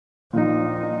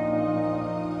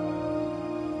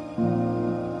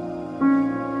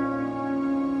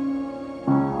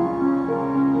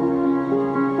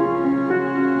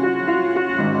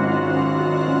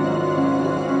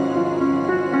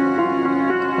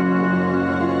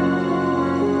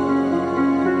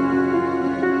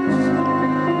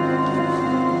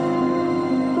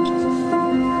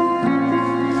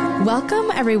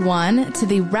Welcome, everyone, to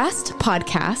the Rest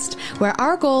Podcast, where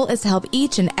our goal is to help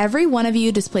each and every one of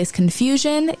you displace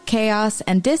confusion, chaos,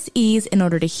 and dis-ease in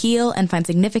order to heal and find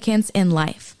significance in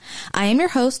life. I am your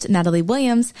host, Natalie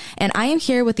Williams, and I am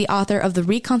here with the author of The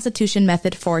Reconstitution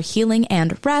Method for Healing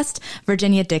and Rest,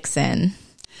 Virginia Dixon.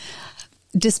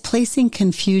 Displacing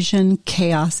confusion,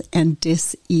 chaos, and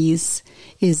dis-ease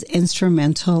is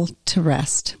instrumental to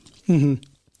rest. Mm-hmm.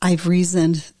 I've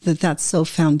reasoned that that's so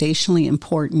foundationally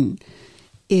important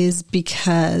is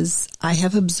because I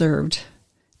have observed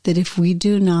that if we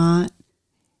do not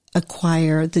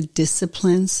acquire the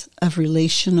disciplines of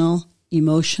relational,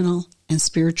 emotional, and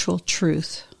spiritual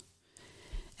truth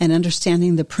and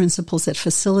understanding the principles that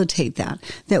facilitate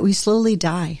that we slowly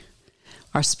die.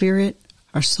 Our spirit,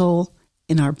 our soul,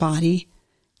 and our body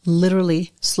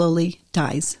literally slowly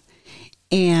dies.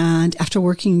 And after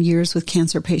working years with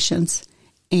cancer patients,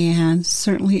 and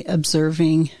certainly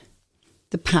observing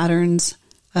the patterns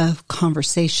of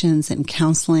conversations and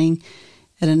counseling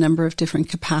at a number of different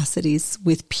capacities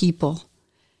with people,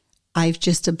 I've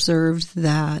just observed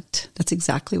that that's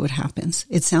exactly what happens.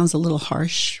 It sounds a little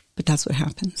harsh, but that's what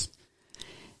happens.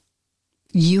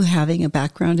 You having a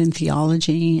background in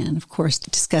theology and, of course,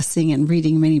 discussing and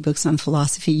reading many books on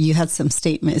philosophy, you had some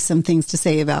things to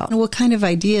say about what kind of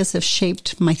ideas have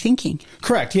shaped my thinking.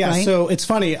 Correct, yeah. Right? So it's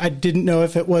funny. I didn't know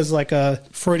if it was like a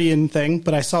Freudian thing,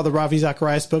 but I saw the Ravi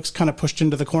Zacharias books kind of pushed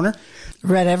into the corner.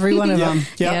 Read every one of them.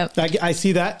 Yeah, I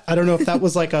see that. I don't know if that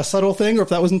was like a subtle thing or if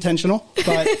that was intentional,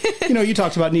 but you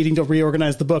talked about needing to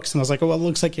reorganize the books, and I was like, oh, well, it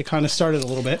looks like you kind of started a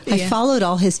little bit. I followed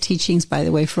all his teachings, by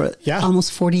the way, for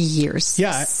almost 40 years.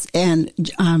 Yeah. And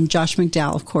Josh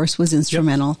McDowell, of course, was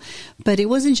instrumental. Yep. But it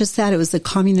wasn't just that. It was the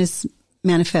Communist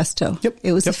Manifesto. Yep.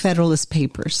 It was the Federalist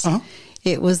Papers. Uh-huh.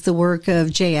 It was the work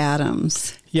of Jay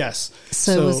Adams. Yes.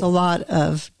 So it was a lot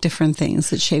of different things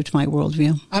that shaped my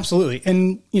worldview. Absolutely.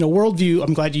 And, worldview,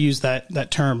 I'm glad you used that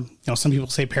term. Some people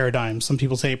say paradigm, some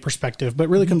people say perspective, but it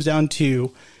really comes down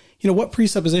to, what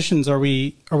presuppositions are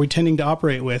we tending to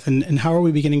operate with, and how are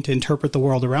we beginning to interpret the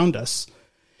world around us?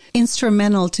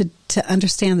 Instrumental to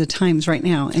understand the times right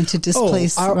now and to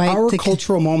displace our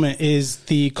cultural moment is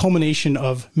the culmination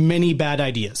of many bad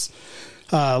ideas.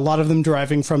 A lot of them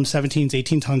deriving from 1700s,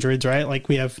 1800s, right? Like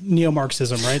we have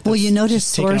neo-Marxism, right? Well, you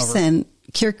noticed Sorensen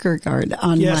Kierkegaard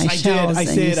on my shelves.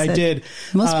 I did.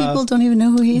 Most people don't even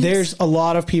know who he is. There's a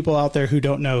lot of people out there who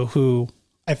don't know who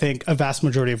I think a vast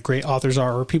majority of great authors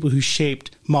are, or people who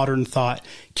shaped modern thought.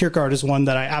 Kierkegaard is one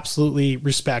that I absolutely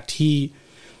respect. He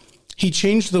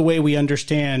changed the way we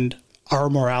understand our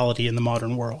morality in the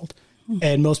modern world.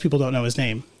 And most people don't know his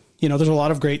name. There's a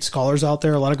lot of great scholars out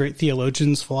there, a lot of great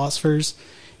theologians, philosophers.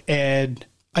 And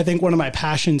I think one of my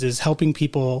passions is helping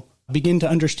people begin to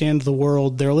understand the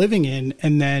world they're living in,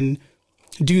 and then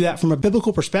do that from a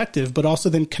biblical perspective, but also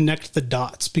then connect the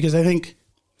dots. Because I think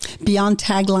beyond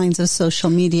taglines of social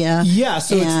media. Yeah.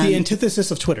 So it's the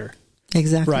antithesis of Twitter.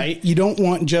 Exactly. Right. You don't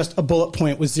want just a bullet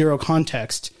point with zero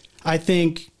context. I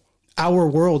think our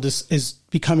world is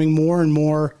becoming more and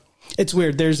more. It's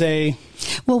weird.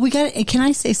 Can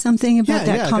I say something about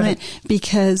that comment?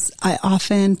 Because I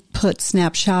often put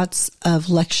snapshots of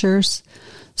lectures,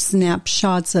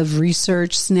 snapshots of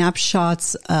research,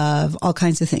 snapshots of all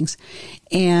kinds of things.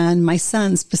 And my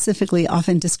son specifically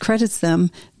often discredits them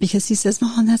because he says,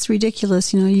 "Mom, that's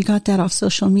ridiculous. You got that off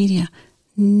social media."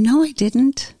 No, I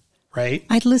didn't. Right.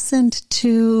 I'd listened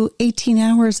to 18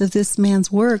 hours of this man's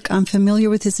work. I'm familiar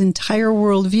with his entire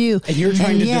worldview. And you're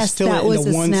trying to distill it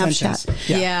into one snapshot. sentence.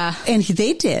 Yeah. And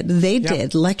they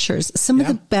did lectures. Some of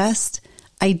the best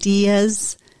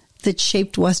ideas that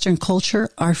shaped Western culture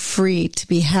are free to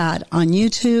be had on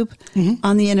YouTube,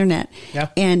 on the internet. Yeah.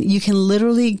 And you can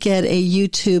literally get a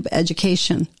YouTube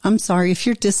education. I'm sorry, if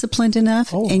you're disciplined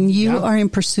enough and you are in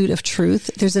pursuit of truth,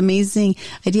 there's amazing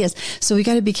ideas. So we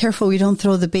got to be careful we don't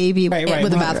throw the baby with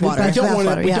the bathwater.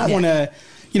 We don't want to.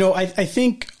 I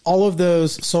think all of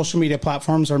those social media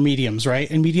platforms are mediums, right?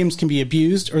 And mediums can be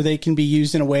abused, or they can be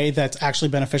used in a way that's actually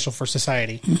beneficial for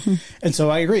society. Mm-hmm. And so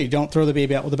I agree. Don't throw the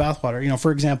baby out with the bathwater.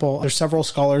 For example, there's several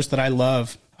scholars that I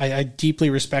love. I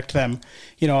deeply respect them.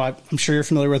 I'm sure you're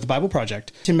familiar with the Bible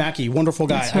Project. Tim Mackey, wonderful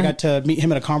guy. Right. I got to meet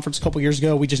him at a conference a couple years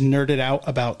ago. We just nerded out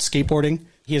about skateboarding.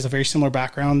 He has a very similar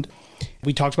background.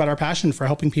 We talked about our passion for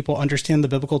helping people understand the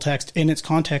biblical text in its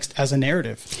context as a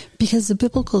narrative. Because the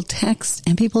biblical text,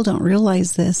 and people don't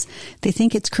realize this, they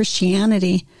think it's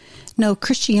Christianity. No,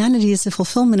 Christianity is the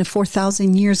fulfillment of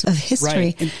 4,000 years of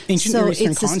history. Right. Ancient so Near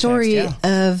Eastern it's the context, story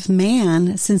of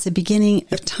man since the beginning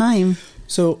of time.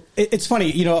 So it's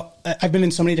funny, I've been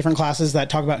in so many different classes that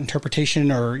talk about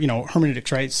interpretation or,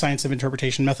 hermeneutics, right? Science of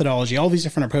interpretation, methodology, all these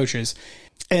different approaches.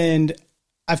 And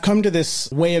I've come to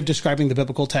this way of describing the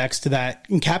biblical text that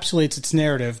encapsulates its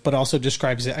narrative, but also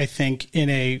describes it, I think, in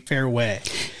a fair way.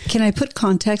 Can I put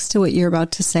context to what you're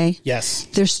about to say? Yes.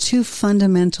 There's two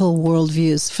fundamental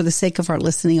worldviews for the sake of our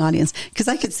listening audience, because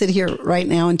I could sit here right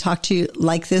now and talk to you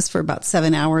like this for about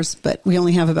 7 hours, but we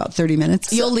only have about 30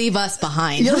 minutes. You'll leave us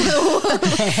behind. And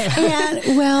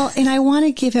I want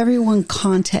to give everyone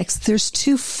context. There's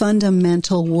two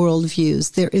fundamental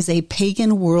worldviews. There is a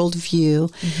pagan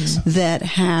worldview that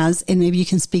has, and maybe you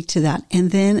can speak to that.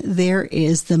 And then there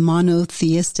is the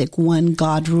monotheistic, one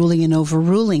God ruling and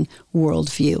overruling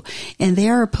worldview. And they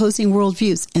are opposing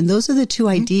worldviews. And those are the two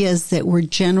ideas that we're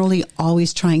generally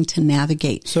always trying to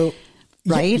navigate. So,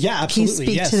 right? Yeah, absolutely.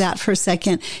 Can you speak to that for a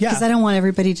second? Because I don't want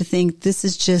everybody to think this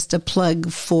is just a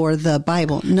plug for the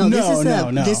Bible. No.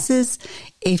 This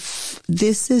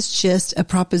is just a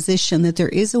proposition that there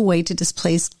is a way to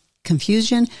displace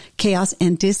confusion, chaos,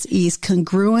 and dis-ease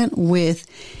congruent with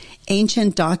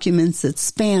ancient documents that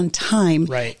span time.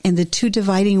 Right. And the two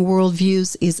dividing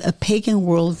worldviews is a pagan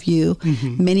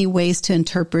worldview, many ways to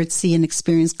interpret, see, and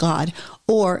experience God,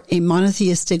 or a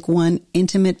monotheistic one,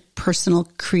 intimate, personal,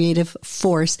 creative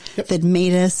force that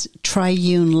made us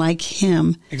triune like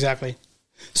him. Exactly.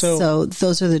 So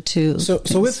those are the two. So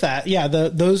with that,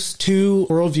 those two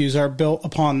worldviews are built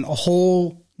upon a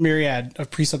whole myriad of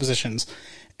presuppositions.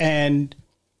 And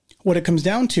what it comes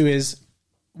down to is,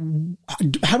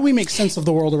 how do we make sense of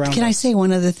the world around us? Can I say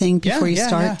one other thing before you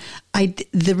start? Yeah.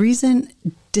 The reason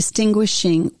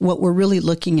distinguishing what we're really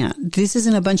looking at, this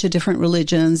isn't a bunch of different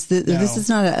religions. This is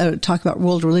not a talk about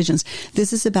world religions.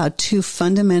 This is about two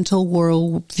fundamental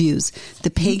worldviews,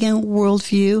 the pagan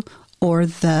worldview or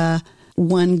the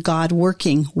one God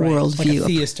working worldview.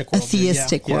 Like a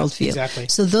theistic worldview. Exactly.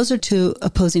 So those are two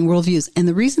opposing worldviews. And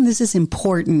the reason this is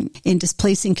important in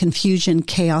displacing confusion,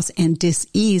 chaos, and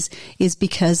dis-ease is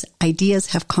because ideas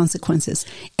have consequences.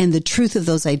 And the truth of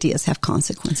those ideas have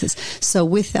consequences. So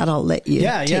with that, I'll let you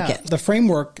take it. The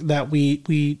framework that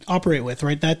we operate with,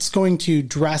 right, that's going to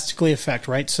drastically affect,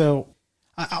 right? So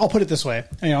I'll put it this way.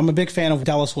 I'm a big fan of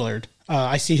Dallas Willard.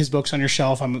 I see his books on your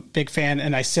shelf. I'm a big fan,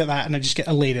 and I see that, and I just get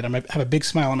elated. I have a big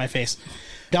smile on my face.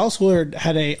 Dallas Willard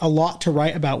had a lot to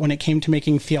write about when it came to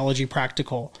making theology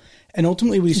practical. And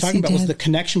ultimately what he's talking about was the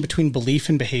connection between belief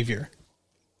and behavior.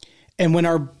 And when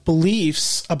our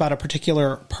beliefs about a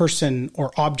particular person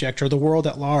or object or the world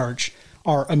at large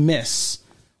are amiss,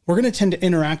 we're going to tend to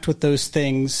interact with those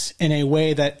things in a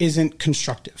way that isn't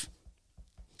constructive.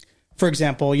 For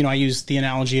example, I use the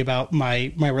analogy about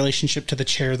my relationship to the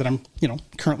chair that I'm,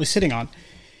 currently sitting on.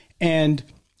 And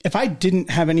if I didn't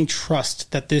have any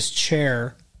trust that this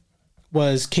chair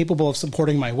was capable of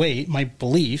supporting my weight, my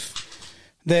belief,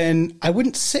 then I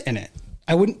wouldn't sit in it.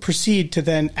 I wouldn't proceed to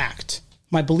then act.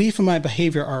 My belief and my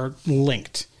behavior are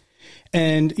linked.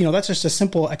 And, that's just a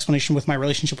simple explanation with my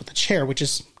relationship with the chair, which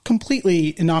is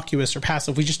completely innocuous or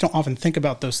passive. We just don't often think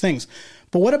about those things.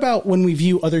 But what about when we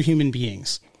view other human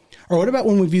beings? Or what about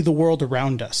when we view the world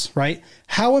around us, right?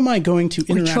 How am I going to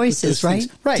interact with those things?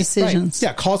 Right? Decisions. Right.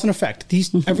 Yeah, cause and effect.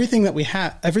 Everything that we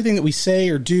have, everything that we say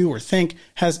or do or think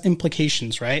has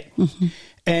implications, right? Mm-hmm.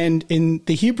 And in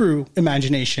the Hebrew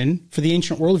imagination, for the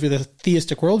ancient worldview, the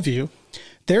theistic worldview,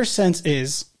 their sense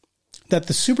is that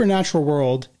the supernatural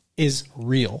world is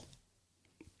real.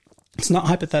 It's not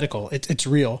hypothetical. It's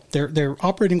real. They're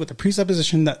operating with the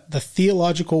presupposition that the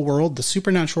theological world, the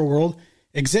supernatural world,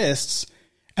 exists.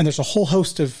 And there's a whole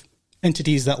host of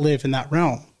entities that live in that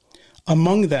realm.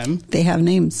 Among them... They have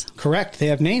names. Correct. They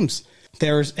have names.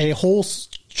 There's a whole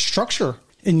structure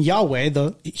in Yahweh,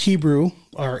 the Hebrew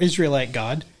or Israelite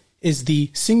God, is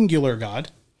the singular God.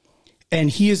 And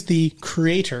he is the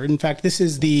creator. In fact, this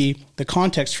is the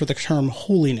context for the term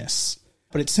holiness.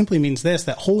 But it simply means this,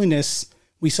 that holiness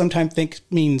we sometimes think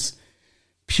means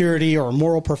purity or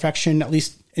moral perfection, at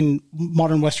least in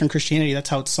modern Western Christianity, that's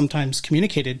how it's sometimes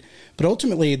communicated. But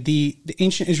ultimately, the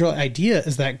ancient Israelite idea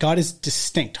is that God is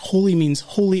distinct. Holy means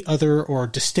wholly other or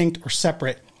distinct or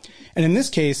separate. And in this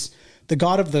case, the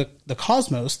God of the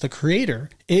cosmos, the creator,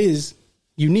 is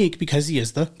unique because he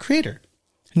is the creator.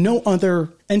 No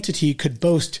other entity could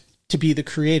boast to be the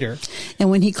creator. And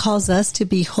when he calls us to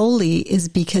be holy is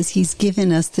because he's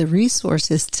given us the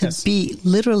resources to be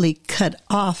literally cut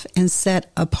off and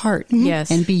set apart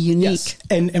and be unique. Yes.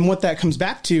 And what that comes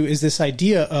back to is this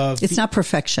idea of... It's not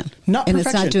perfection. Not perfection. And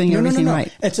it's not doing everything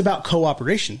right. It's about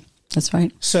cooperation. That's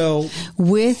right. So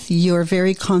with your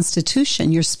very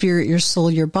constitution, your spirit, your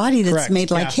soul, your body that's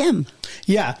made like him.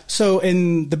 Yeah. So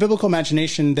in the biblical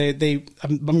imagination,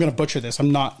 I'm going to butcher this.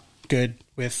 I'm not good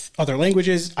with other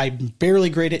languages. I'm barely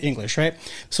great at English, right?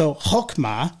 So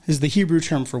chokmah is the Hebrew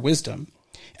term for wisdom.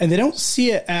 And they don't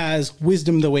see it as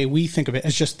wisdom the way we think of it,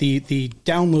 as just the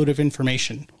download of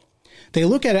information. They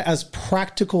look at it as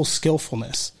practical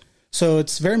skillfulness. So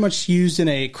it's very much used in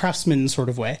a craftsman sort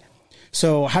of way.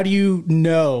 So how do you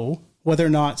know whether or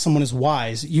not someone is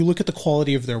wise? You look at the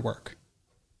quality of their work,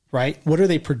 right? What are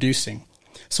they producing?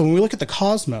 So when we look at the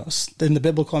cosmos in the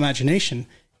biblical imagination,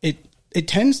 it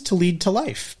tends to lead to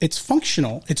life. It's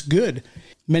functional. It's good.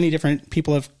 Many different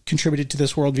people have contributed to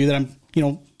this worldview that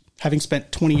I'm, having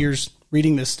spent 20 years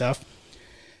reading this stuff.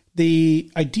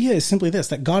 The idea is simply this,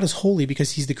 that God is holy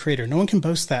because he's the creator. No one can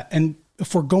boast that. And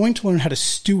if we're going to learn how to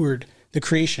steward the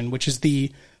creation, which is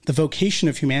the vocation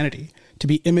of humanity, to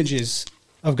be images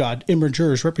of God,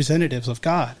 imagers, representatives of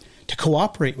God, to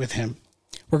cooperate with him,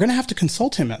 we're going to have to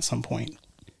consult him at some point.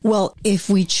 Well, if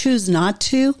we choose not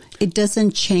to, it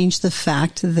doesn't change the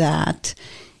fact that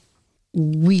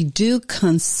we do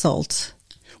consult.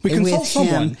 We consult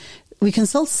someone. We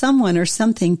consult someone or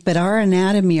something, but our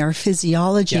anatomy, our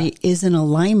physiology is in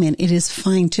alignment. It is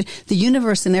fine-tuned. The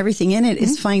universe and everything in it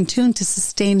is fine-tuned to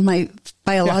sustain my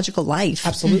biological life.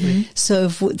 Absolutely. So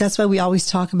that's why we always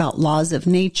talk about laws of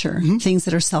nature, things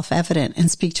that are self-evident and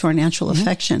speak to our natural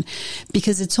affection,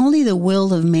 because it's only the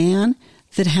will of man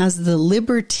that has the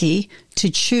liberty to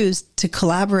choose to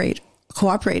cooperate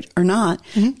or not.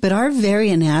 But our very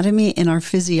anatomy and our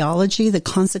physiology, the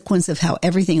consequence of how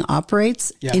everything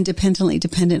operates independently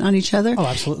dependent on each other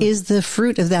is the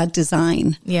fruit of that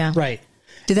design. Yeah. Right.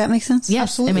 Did that make sense? Yeah,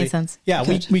 absolutely. It made sense. Yeah.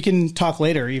 We can talk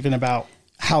later even about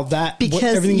how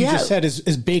everything you just said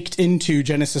is baked into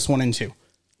Genesis 1 and 2.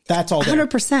 That's all there.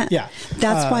 100%. Yeah.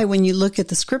 That's why when you look at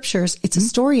the scriptures, it's a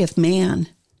story of man.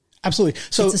 Absolutely.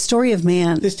 So it's a story of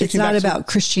man. It's not about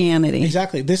Christianity.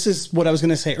 Exactly. This is what I was going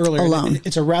to say earlier. Alone.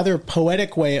 It's a rather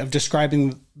poetic way of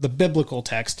describing the biblical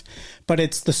text, but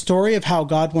it's the story of how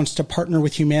God wants to partner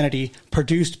with humanity,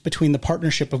 produced between the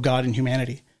partnership of God and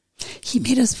humanity. He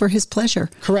made us for his pleasure.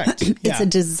 Correct. It's a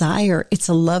desire. It's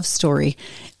a love story.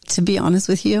 To be honest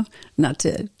with you, not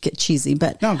to get cheesy,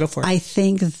 but no, go for it. I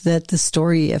think that the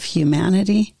story of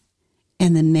humanity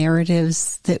and the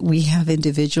narratives that we have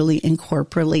individually and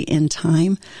corporately in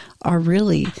time are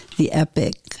really the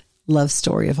epic love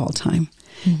story of all time.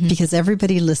 Because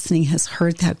everybody listening has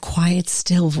heard that quiet,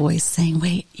 still voice saying,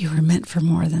 wait, you were meant for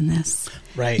more than this.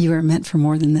 Right. You were meant for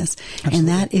more than this. Absolutely. And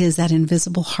that is that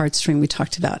invisible heartstring we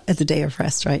talked about at the Day of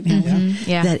Rest right now.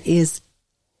 Yeah. That is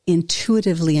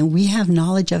intuitively, and we have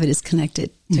knowledge of it, is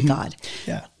connected to God.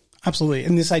 Yeah, absolutely.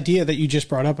 And this idea that you just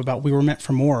brought up about we were meant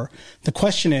for more, the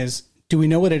question is, do we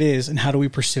know what it is and how do we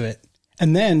pursue it?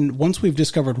 And then once we've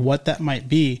discovered what that might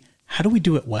be, how do we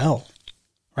do it well?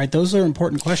 Right? Those are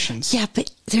important questions. Yeah, but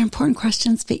they're important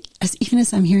questions. But even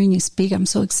as I'm hearing you speak, I'm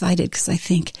so excited because I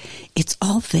think it's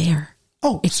all there.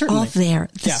 Oh, it's certainly. all there.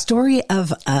 The story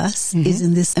of us is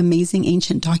in this amazing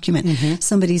ancient document.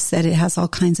 Somebody said it has all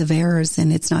kinds of errors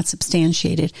and it's not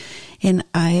substantiated. And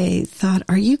I thought,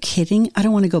 are you kidding? I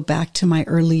don't want to go back to my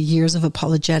early years of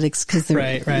apologetics because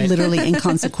they're literally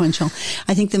inconsequential.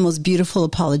 I think the most beautiful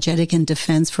apologetic and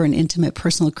defense for an intimate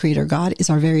personal creator God is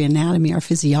our very anatomy, our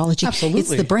physiology. Absolutely. It's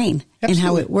the brain and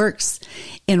how it works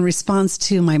in response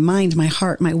to my mind, my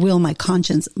heart, my will, my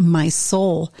conscience, my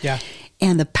soul. Yeah.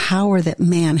 And the power that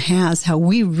man has, how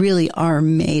we really are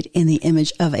made in the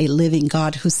image of a living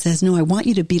God who says, no, I want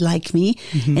you to be like me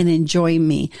and enjoy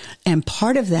me. And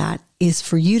part of that is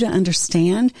for you to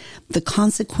understand the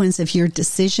consequence of your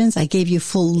decisions. I gave you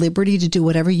full liberty to do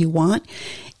whatever you want.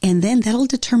 And then that'll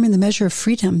determine the measure of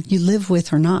freedom you live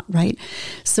with or not, right?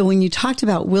 So when you talked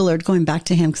about Willard, going back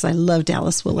to him, because I love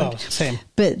Dallas Willard. Oh, same.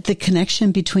 But the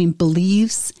connection between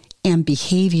beliefs and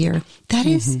behavior, that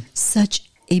is such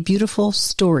a beautiful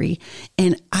story.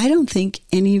 And I don't think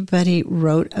anybody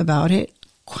wrote about it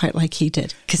quite like he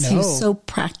did because he was so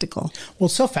practical. Well,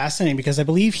 it's so fascinating because I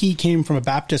believe he came from a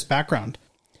Baptist background.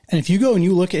 And if you go and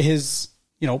you look at his,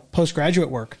 postgraduate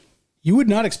work, you would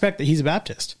not expect that he's a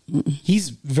Baptist. He's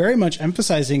very much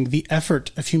emphasizing the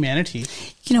effort of humanity.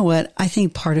 You know what? I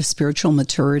think part of spiritual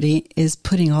maturity is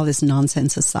putting all this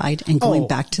nonsense aside and going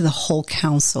back to the whole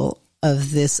counsel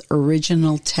of this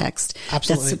original text.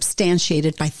 Absolutely. That's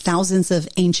substantiated by thousands of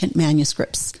ancient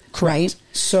manuscripts. Correct. Right?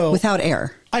 So without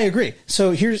error. I agree.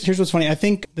 So here's what's funny. I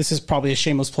think this is probably a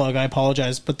shameless plug. I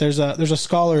apologize, but there's a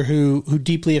scholar who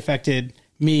deeply affected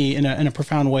me in a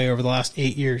profound way over the last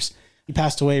 8 years. He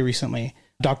passed away recently,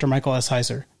 Dr. Michael S.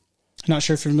 Heiser. I'm not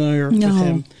sure if you're familiar with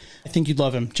him. I think you'd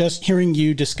love him. Just hearing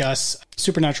you discuss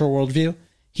supernatural worldview,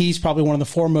 he's probably one of the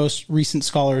foremost recent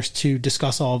scholars to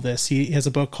discuss all of this. He has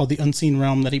a book called The Unseen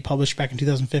Realm that he published back in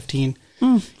 2015.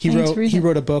 He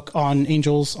wrote a book on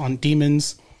angels, on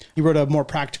demons. He wrote a more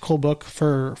practical book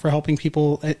for helping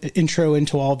people intro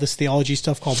into all of this theology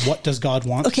stuff called What Does God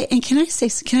Want? Okay, and can I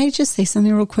just say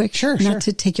something real quick? Sure. Not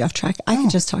to take you off track. I can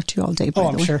just talk to you all day, by the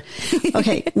way. I'm sure.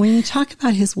 Okay, when you talk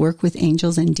about his work with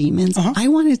angels and demons, I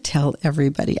want to tell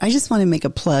everybody, I just want to make a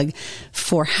plug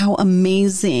for how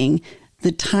amazing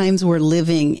the times we're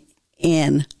living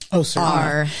in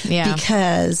are. Yeah.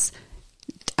 Because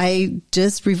I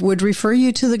just would refer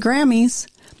you to the Grammys.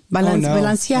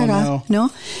 Balenciaga,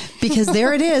 no, because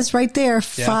there it is right there.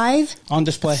 Yeah. On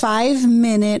display. 5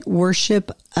 minute worship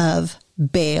of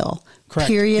Baal. Correct.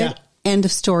 Period. Yeah. End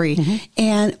of story.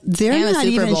 And they're not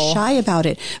even shy about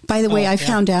it. By the way, I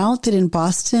found out that in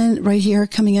Boston right here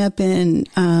coming up in,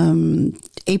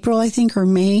 April, I think, or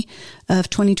May of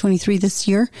 2023 this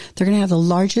year, they're going to have the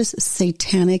largest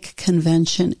satanic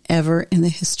convention ever in the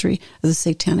history of the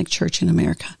Satanic Church in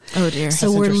America. Oh dear.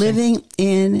 So we're living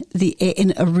in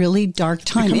a really dark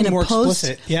time, in a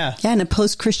in a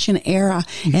post-Christian era,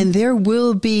 and there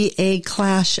will be a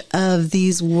clash of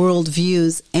these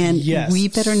worldviews, and we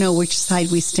better know which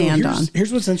side we stand on.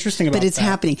 Here's what's interesting about it. But it's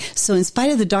happening. So in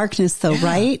spite of the darkness, though,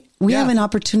 right? We have an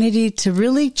opportunity to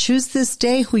really choose this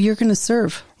day who you're going to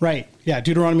serve. Right. Yeah.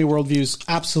 Deuteronomy worldview is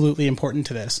absolutely important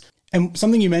to this. And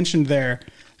something you mentioned there,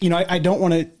 I don't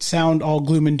want to sound all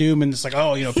gloom and doom and it's like,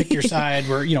 pick your side.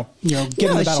 We're, get in the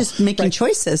battle. It's just making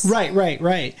choices.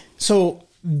 Right. So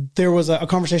there was a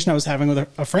conversation I was having with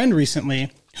a friend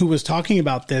recently who was talking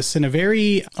about this in a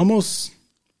very almost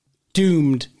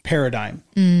doomed paradigm.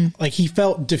 Like he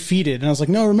felt defeated, and I was like,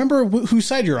 no, remember whose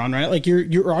side you're on, right? Like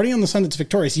you're already on the side that's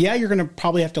victorious. Yeah, you're going to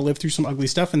probably have to live through some ugly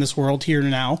stuff in this world here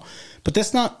and now, but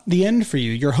that's not the end for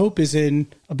you. Your hope is in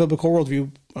a biblical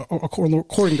worldview,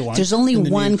 according to one. There's only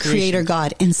one creator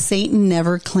God, and Satan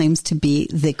never claims to be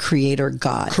the creator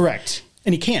God. Correct.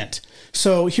 And he can't.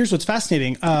 So here's what's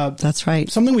fascinating. That's right.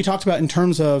 Something we talked about in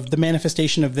terms of the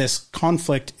manifestation of this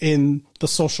conflict in the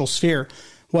social sphere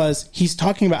was he's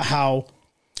talking about how,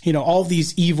 all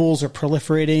these evils are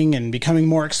proliferating and becoming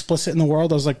more explicit in the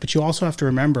world. I was like, but you also have to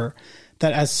remember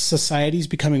that as society is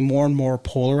becoming more and more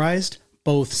polarized,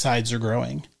 both sides are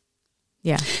growing.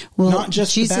 Yeah. Well, not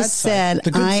just Jesus said,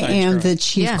 I am the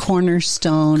chief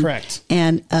cornerstone. Correct.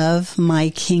 And of my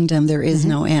kingdom, there is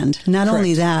no end. Not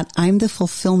only that, I'm the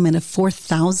fulfillment of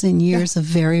 4,000 years of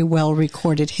very well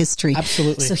recorded history.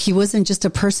 Absolutely. So he wasn't just a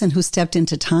person who stepped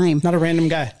into time. Not a random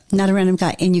guy.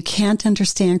 And you can't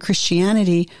understand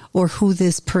Christianity or who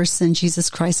this person,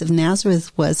 Jesus Christ of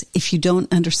Nazareth, was if you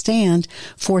don't understand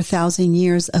 4,000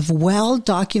 years of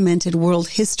well-documented world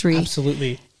history.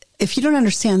 Absolutely. If you don't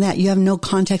understand that, you have no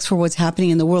context for what's happening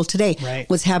in the world today. Right.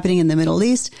 What's happening in the Middle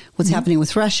East, what's happening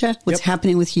with Russia, what's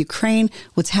happening with Ukraine,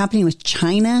 what's happening with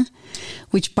China,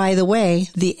 which, by the way,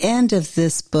 the end of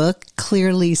this book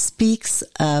clearly speaks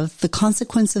of the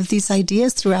consequence of these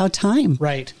ideas throughout time.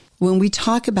 Right. When we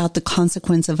talk about the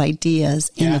consequence of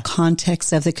ideas in the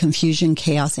context of the confusion,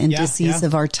 chaos, and disease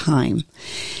of our time,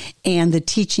 and the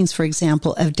teachings, for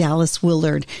example, of Dallas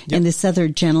Willard and this other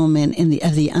gentleman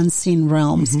of the unseen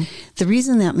realms, the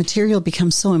reason that material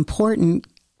becomes so important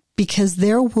because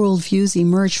their worldviews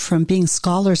emerge from being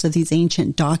scholars of these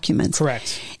ancient documents.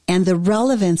 Correct. And the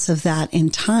relevance of that in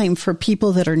time for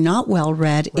people that are not well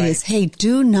read is, hey,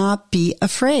 do not be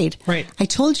afraid. Right. I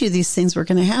told you these things were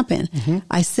going to happen.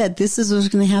 I said this is what's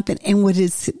going to happen. And what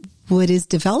is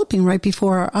developing right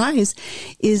before our eyes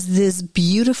is this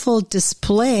beautiful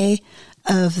display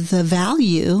of the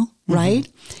value, right?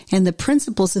 And the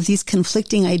principles of these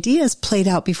conflicting ideas played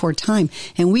out before time.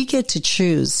 And we get to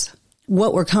choose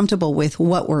what we're comfortable with,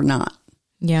 what we're not.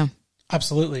 Yeah.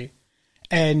 Absolutely.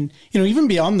 And, even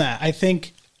beyond that, I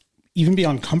think even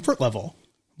beyond comfort level,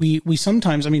 we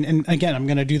sometimes, and again, I'm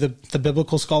going to do the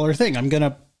biblical scholar thing. I'm going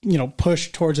to,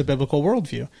 push towards a biblical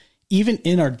worldview. Even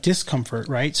in our discomfort,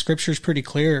 right? Scripture is pretty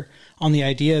clear on the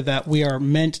idea that we are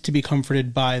meant to be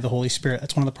comforted by the Holy Spirit.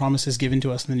 That's one of the promises given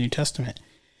to us in the New Testament.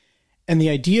 And the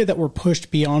idea that we're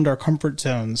pushed beyond our comfort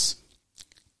zones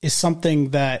is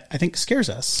something that I think scares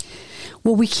us.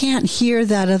 Well, we can't hear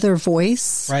that other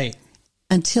voice. Right.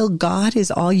 Until God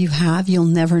is all you have, you'll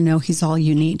never know he's all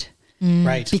you need.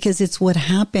 Right. Because it's what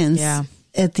happens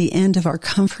at the end of our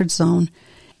comfort zone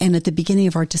and at the beginning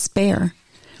of our despair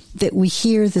that we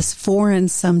hear this foreign,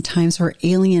 sometimes, or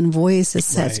alien voice that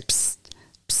says, psst,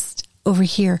 psst, over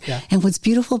here. Yeah. And what's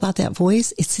beautiful about that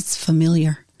voice, it's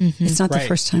familiar. It's not the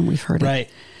first time we've heard it. Right.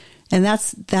 And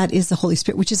that is the Holy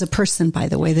Spirit, which is a person, by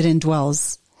the way, that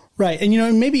indwells. Right.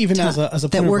 And, maybe even as a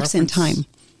point that of works in reference. time.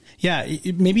 Yeah.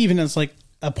 Maybe even as like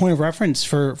a point of reference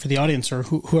for the audience or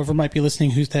whoever might be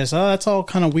listening who says, oh, that's all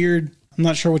kind of weird. I'm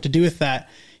not sure what to do with that.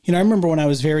 I remember when I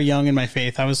was very young in my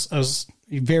faith, I was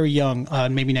very young,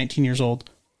 maybe 19 years old.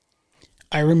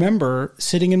 I remember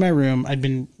sitting in my room. I'd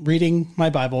been reading my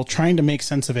Bible, trying to make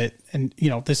sense of it. And,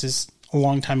 this is a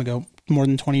long time ago, more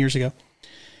than 20 years ago.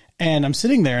 And I'm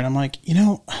sitting there and I'm like,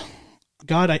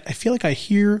 God, I feel like I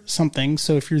hear something.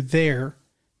 So if you're there,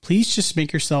 please just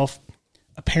make yourself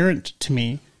apparent to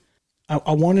me.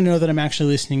 I want to know that I'm actually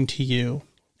listening to you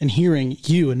and hearing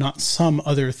you and not some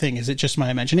other thing. Is it just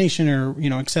my imagination or,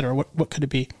 et cetera? What could it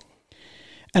be?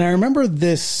 And I remember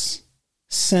this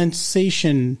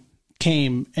sensation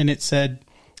came and it said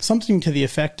something to the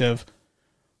effect of,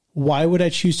 why would I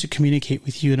choose to communicate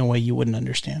with you in a way you wouldn't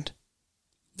understand?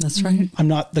 That's right. I'm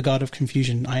not the God of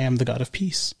confusion. I am the God of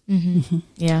peace. Mm-hmm.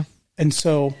 Yeah. And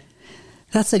so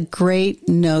that's a great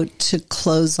note to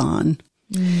close on.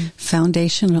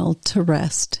 Foundational to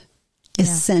rest,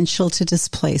 essential to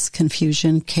displace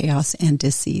confusion, chaos, and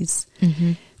disease.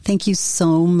 Thank you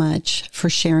so much for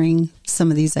sharing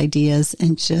some of these ideas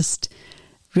and just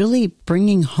really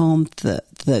bringing home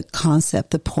the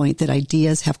concept, the point that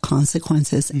ideas have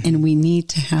consequences, and we need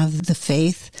to have the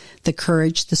faith, the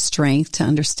courage, the strength to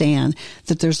understand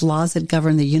that there's laws that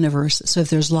govern the universe. So if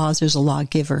there's laws, there's a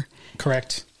lawgiver.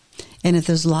 Correct. And if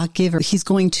there's a lawgiver, he's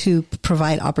going to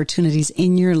provide opportunities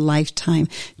in your lifetime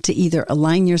to either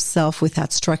align yourself with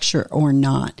that structure or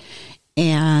not.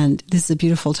 And this is a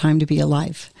beautiful time to be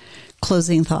alive.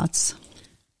 Closing thoughts.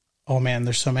 Oh man,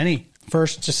 there's so many.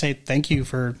 First, just say thank you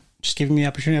for just giving me the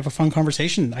opportunity to have a fun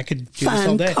conversation. I could do this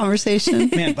all day. Fun conversation.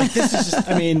 Man, like this is just,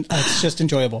 it's just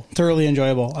enjoyable, thoroughly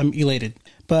enjoyable. I'm elated.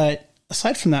 But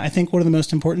aside from that, I think one of the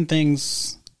most important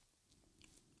things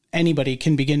anybody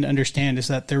can begin to understand is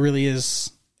that there really is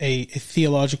a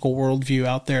theological worldview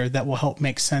out there that will help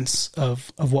make sense of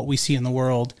what we see in the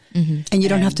world. And you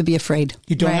don't have to be afraid.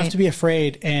 You don't have to be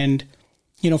afraid. And,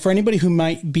 for anybody who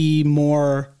might be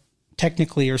more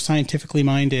technically or scientifically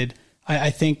minded,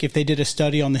 I think if they did a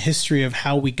study on the history of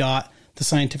how we got the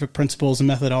scientific principles and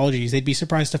methodologies, they'd be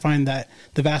surprised to find that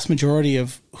the vast majority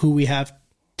of who we have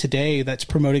today that's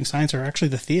promoting science are actually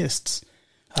the theists.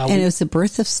 And it was the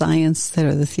birth of science that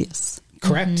are the theists.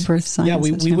 Correct. Birth science. Yeah,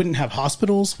 we wouldn't have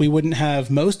hospitals. We wouldn't have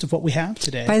most of what we have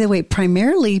today. By the way,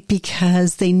 primarily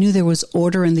because they knew there was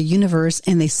order in the universe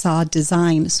and they saw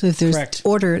design. So if there's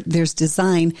order, there's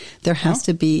design. There has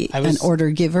to be an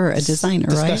order giver, a designer,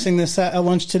 right? Discussing this at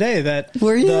lunch today, that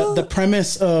the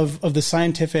premise of the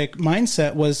scientific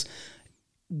mindset was,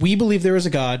 we believe there is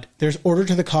a God. There's order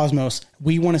to the cosmos.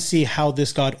 We want to see how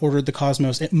this God ordered the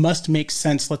cosmos. It must make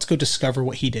sense. Let's go discover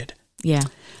what he did. Yeah.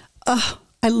 Oh,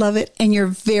 I love it. And your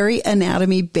very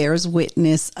anatomy bears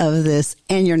witness of this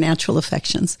and your natural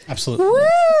affections. Absolutely.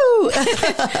 Woo!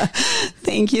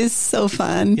 Thank you. So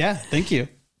fun. Yeah. Thank you.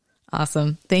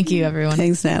 Awesome. Thank you, everyone.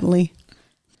 Thanks, Natalie.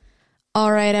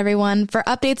 All right, everyone. For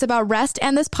updates about rest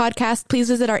and this podcast, please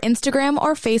visit our Instagram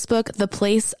or Facebook, The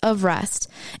Place of Rest.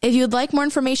 If you'd like more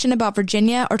information about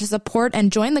Virginia or to support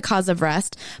and join the cause of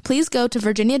rest, please go to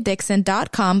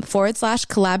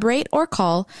virginiadixon.com/collaborate or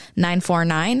call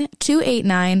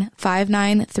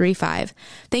 949-289-5935.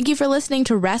 Thank you for listening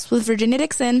to Rest with Virginia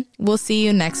Dixon. We'll see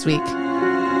you next week.